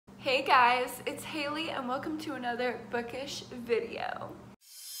Hey guys, it's Haley and welcome to another bookish video.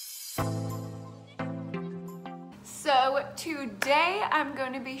 So today I'm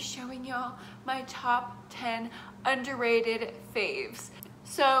going to be showing y'all my top 10 underrated faves.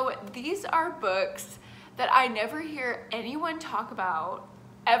 So these are books that I never hear anyone talk about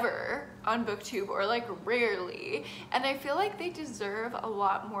ever on booktube, or like rarely, and I feel like they deserve a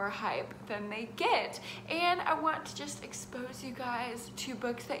lot more hype than they get, and I want to just expose you guys to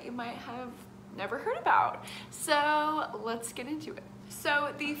books that you might have never heard about. So let's get into it.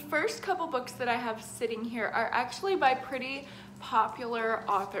 So the first couple books that I have sitting here are actually by pretty popular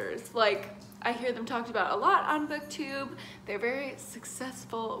authors. Like, I hear them talked about a lot on booktube. They're very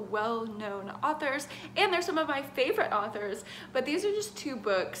successful, well-known authors, and they're some of my favorite authors, but these are just two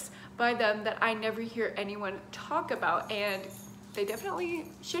books by them that I never hear anyone talk about, and they definitely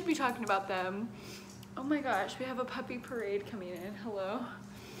should be talking about them. Oh my gosh, we have a puppy parade coming in. Hello.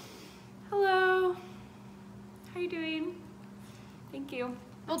 Hello. How are you doing? Thank you.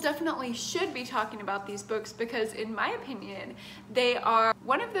 Well, definitely should be talking about these books because in my opinion, they are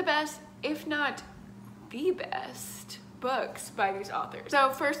one of the best, if not the best, books by these authors.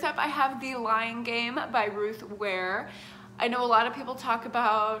 So first up, I have The Lying Game by Ruth Ware. I know a lot of people talk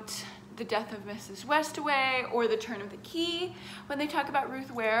about The Death of Mrs. Westaway or The Turn of the Key when they talk about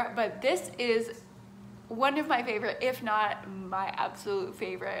Ruth Ware, but this is one of my favorite, if not my absolute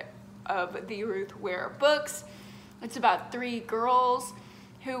favorite, of the Ruth Ware books. It's about three girls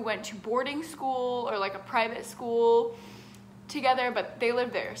who went to boarding school, or like a private school together, but they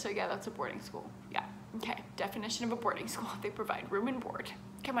lived there, so yeah, that's a boarding school. Yeah, okay, definition of a boarding school. They provide room and board.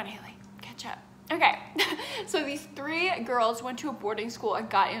 Come on, Haley, catch up. Okay, so these three girls went to a boarding school and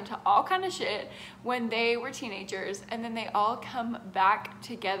got into all kind of shit when they were teenagers, and then they all come back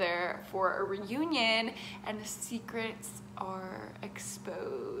together for a reunion, and the secrets are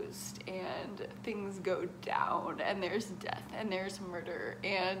exposed and things go down and there's death and there's murder,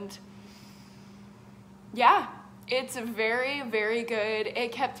 and yeah, it's very, very good.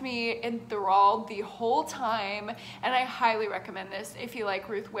 It kept me enthralled the whole time, and I highly recommend this if you like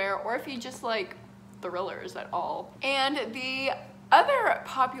Ruth Ware or if you just like thrillers at all. And the other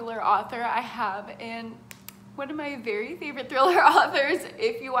popular author I have, and one of my very favorite thriller authors,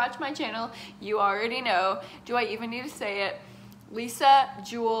 if you watch my channel, you already know. Do I even need to say it? Lisa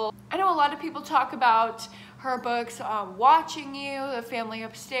Jewell. I know a lot of people talk about her books, Watching You, The Family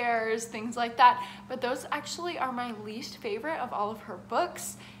Upstairs, things like that, but those actually are my least favorite of all of her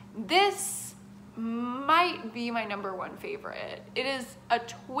books. This might be my #1 favorite. It is a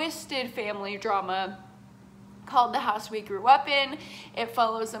twisted family drama called The House We Grew Up In. It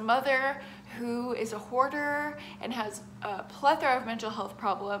follows a mother who is a hoarder and has a plethora of mental health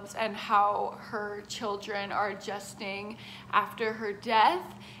problems, and how her children are adjusting after her death,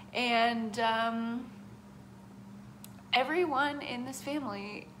 and everyone in this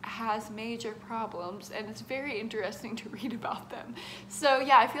family has major problems, and it's very interesting to read about them. So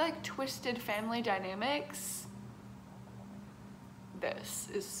yeah, I feel like twisted family dynamics, this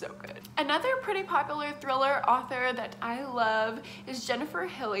is so good. Another pretty popular thriller author that I love is Jennifer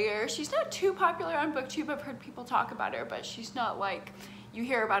Hillier. She's not too popular on booktube. I've heard people talk about her, but she's not like you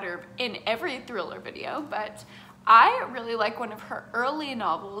hear about her in every thriller video. But I really like one of her early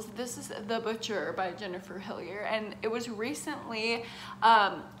novels. This is The Butcher by Jennifer Hillier, and it was recently,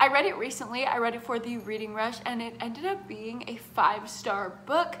 I read it recently. I read it for the reading rush, and it ended up being a 5-star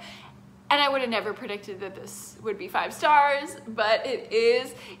book. And I would have never predicted that this would be 5 stars, but it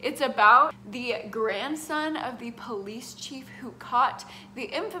is. It's about the grandson of the police chief who caught the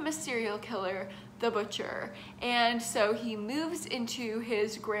infamous serial killer, the Butcher. And so he moves into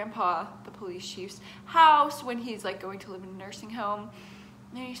his grandpa, the police chief's house, when he's like going to live in a nursing home.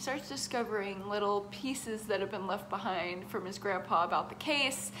 And he starts discovering little pieces that have been left behind from his grandpa about the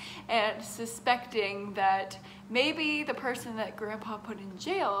case, and suspecting that maybe the person that grandpa put in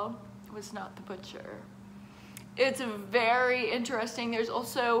jail was not the Butcher. It's very interesting. There's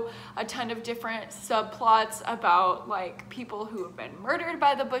also a ton of different subplots about like people who have been murdered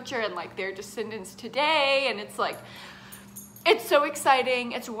by the Butcher and like their descendants today, and it's like, it's so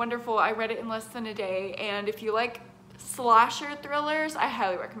exciting. It's wonderful. I read it in less than a day, and if you like slasher thrillers, I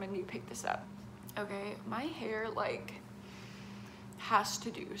highly recommend you pick this up. Okay, my hair like has to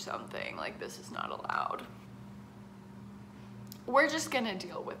do something. Like, this is not allowed. We're just gonna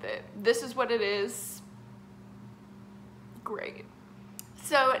deal with it. This is what it is. Great.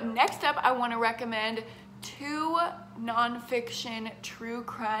 So next up, I want to recommend 2 nonfiction true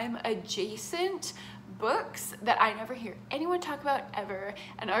crime adjacent books that I never hear anyone talk about ever,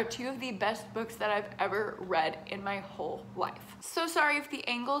 and are two of the best books that I've ever read in my whole life. So sorry if the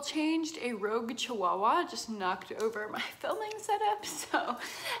angle changed. A rogue chihuahua just knocked over my filming setup, so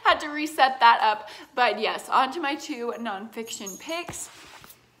had to reset that up. But yes, on to my two nonfiction picks.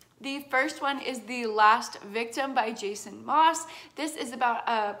 The first one is The Last Victim by Jason Moss. This is about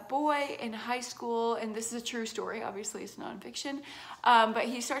a boy in high school, and this is a true story, obviously it's nonfiction, but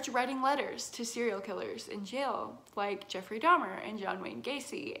he starts writing letters to serial killers in jail, like Jeffrey Dahmer and John Wayne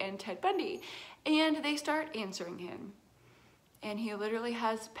Gacy and Ted Bundy, and they start answering him. And he literally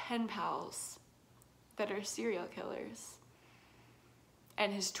has pen pals that are serial killers.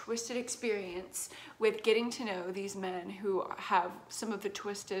 And his twisted experience with getting to know these men who have some of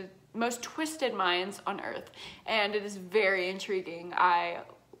the most twisted minds on earth. And it is very intriguing. I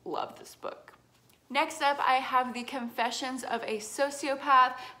love this book. Next up, I have The Confessions of a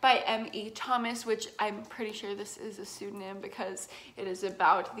Sociopath by M.E. Thomas, which I'm pretty sure this is a pseudonym because it is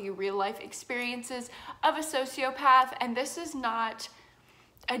about the real life experiences of a sociopath. And this is not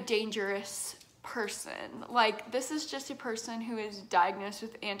a dangerous person. Like, this is just a person who is diagnosed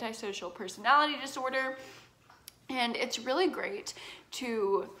with antisocial personality disorder, and it's really great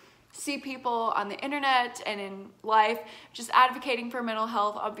to see people on the internet and in life just advocating for mental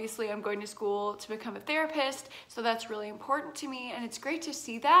health. Obviously, I'm going to school to become a therapist, so that's really important to me, and it's great to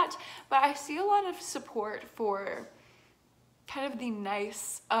see that, but I see a lot of support for kind of the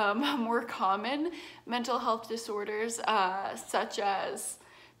nice, more common mental health disorders, such as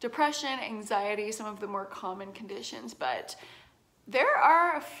depression, anxiety, some of the more common conditions, but there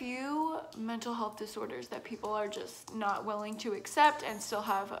are a few mental health disorders that people are just not willing to accept and still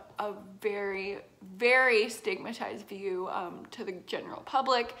have a very, very stigmatized view to the general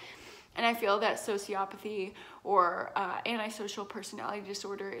public. And I feel that sociopathy or antisocial personality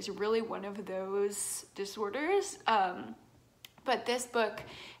disorder is really one of those disorders. But this book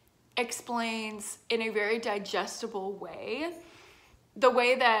explains in a very digestible way the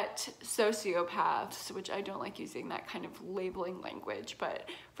way that sociopaths, which I don't like using that kind of labeling language, but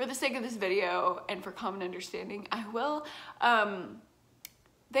for the sake of this video and for common understanding, I will.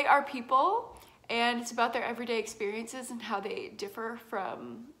 They are people, and it's about their everyday experiences and how they differ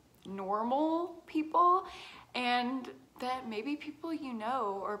from normal people, and that maybe people you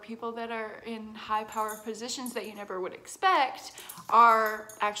know or people that are in high power positions that you never would expect are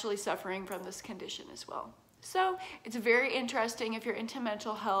actually suffering from this condition as well. So it's very interesting. If you're into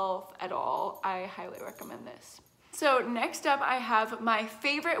mental health at all, I highly recommend this. So next up, I have my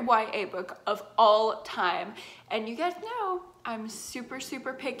favorite YA book of all time. And you guys know I'm super,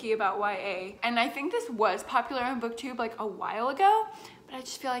 super picky about YA. And I think this was popular on booktube like a while ago, but I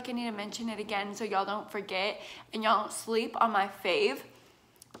just feel like I need to mention it again so y'all don't forget and y'all don't sleep on my fave,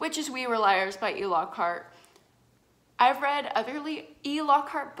 which is We Were Liars by E. Lockhart. I've read other E.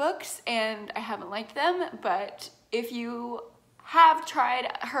 Lockhart books and I haven't liked them, but if you have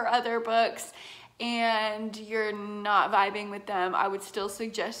tried her other books and you're not vibing with them, I would still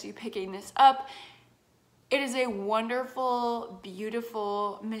suggest you picking this up. It is a wonderful,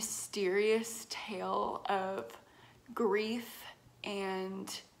 beautiful, mysterious tale of grief,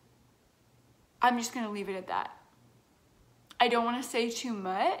 and I'm just gonna leave it at that. I don't wanna say too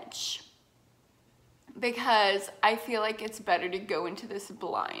much, because I feel like it's better to go into this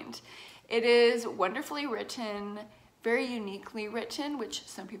blind. It is wonderfully written, very uniquely written, which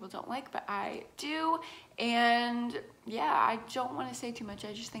some people don't like, but I do. And yeah, I don't want to say too much.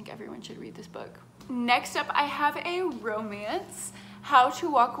 I just think everyone should read this book. Next up, I have a romance, How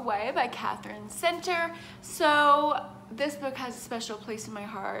to Walk Away by Catherine Center. So this book has a special place in my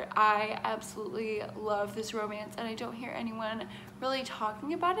heart. I absolutely love this romance, and I don't hear anyone really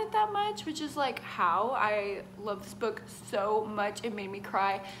talking about it that much, which is like how I love this book so much. It made me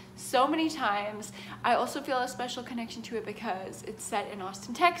cry so many times. I also feel a special connection to it because it's set in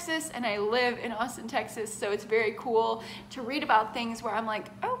Austin, Texas, and I live in Austin, Texas, so it's very cool to read about things where I'm like,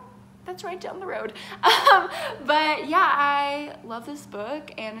 oh, that's right down the road. But yeah, I love this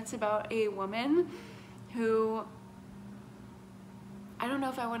book, and it's about a woman who, I don't know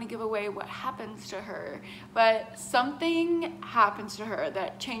if I want to give away what happens to her, but something happens to her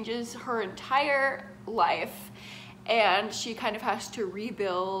that changes her entire life, and she kind of has to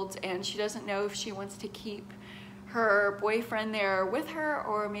rebuild, and she doesn't know if she wants to keep her boyfriend there with her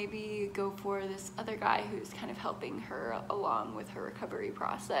or maybe go for this other guy who's kind of helping her along with her recovery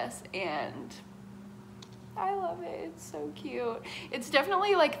process. And I love it. It's so cute. It's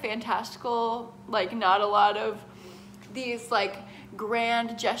definitely like fantastical, like not a lot of these like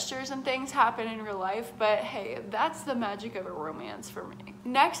grand gestures and things happen in real life, but hey, that's the magic of a romance for me.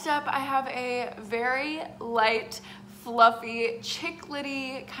 Next up, I have a very light, fluffy,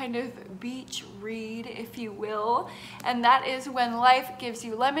 chick-litty kind of beach read, if you will, and that is When Life Gives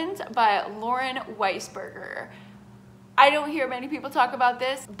You Lemons by Lauren Weisberger. I don't hear many people talk about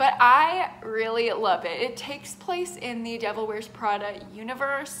this, but I really love it. It takes place in the Devil Wears Prada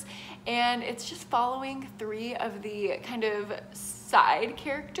universe, and it's just following 3 of the kind of side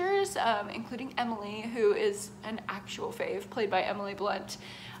characters, including Emily, who is an actual fave, played by Emily Blunt.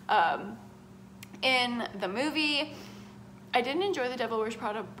 In the movie, I didn't enjoy the Devil Wears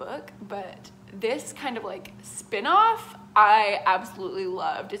Prada book, but this kind of like spin-off I absolutely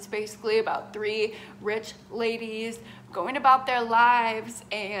loved. It's basically about 3 rich ladies going about their lives,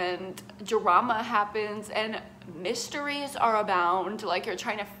 and drama happens and mysteries are abound. Like, you're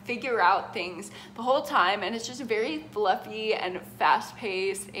trying to figure out things the whole time, and it's just very fluffy and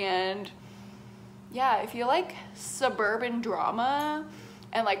fast-paced. And yeah, if you like suburban drama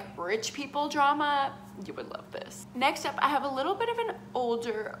and like rich people drama, you would love this. Next up, I have a little bit of an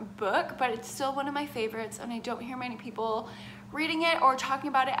older book, but it's still one of my favorites, and I don't hear many people reading it or talking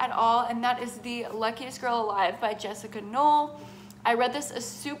about it at all, and that is The Luckiest Girl Alive by Jessica Knoll. I read this a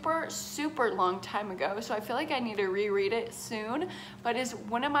super long time ago, so I feel like I need to reread it soon, but it's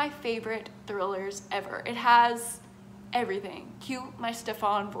one of my favorite thrillers ever. It has everything. Cue my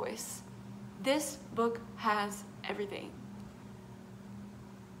Stefan voice. This book has everything.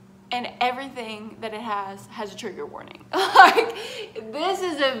 And everything that it has a trigger warning. Like, this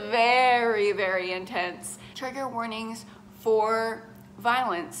is a very intense trigger warnings for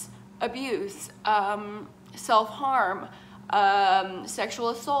violence, abuse, self-harm, sexual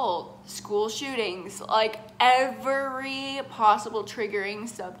assault, school shootings. Like, every possible triggering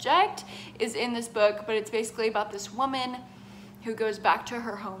subject is in this book, but it's basically about this woman who goes back to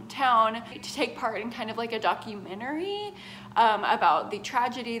her hometown to take part in kind of like a documentary about the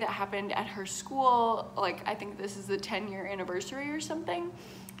tragedy that happened at her school. Like, I think this is the 10-year anniversary or something.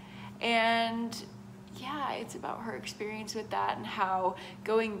 And yeah, it's about her experience with that and how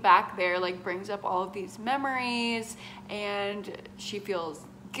going back there like brings up all of these memories, and she feels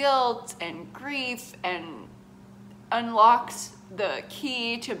guilt and grief and unlocks the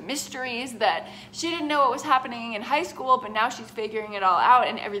key to mysteries that she didn't know what was happening in high school, but now she's figuring it all out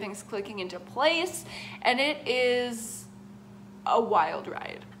and everything's clicking into place, and it is a wild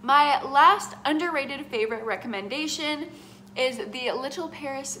ride. My last underrated favorite recommendation is The Little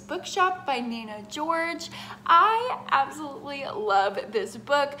Paris Bookshop by Nina George. I absolutely love this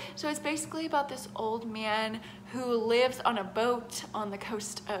book. So it's basically about this old man who lives on a boat on the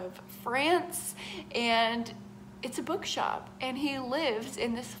coast of France, and it's a bookshop, and he lives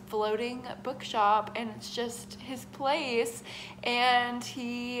in this floating bookshop, and it's just his place, and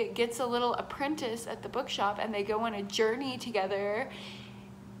he gets a little apprentice at the bookshop, and they go on a journey together,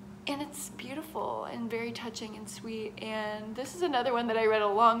 and it's beautiful and very touching and sweet. And this is another one that I read a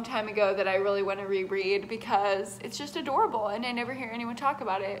long time ago that I really want to reread because it's just adorable, and I never hear anyone talk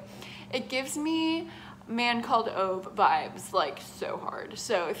about it. It gives me Man Called Ove vibes, like, so hard.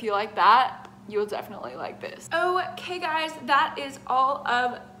 So if you like that, you'll definitely like this. Okay guys, that is all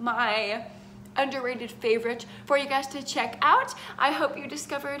of my underrated favorite for you guys to check out. I hope you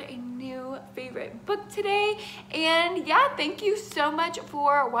discovered a new favorite book today, and yeah, thank you so much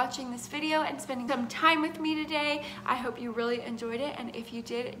for watching this video and spending some time with me today. I hope you really enjoyed it, and if you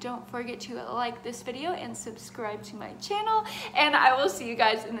did, don't forget to like this video and subscribe to my channel, and I will see you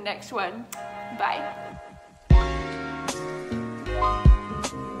guys in the next one. Bye.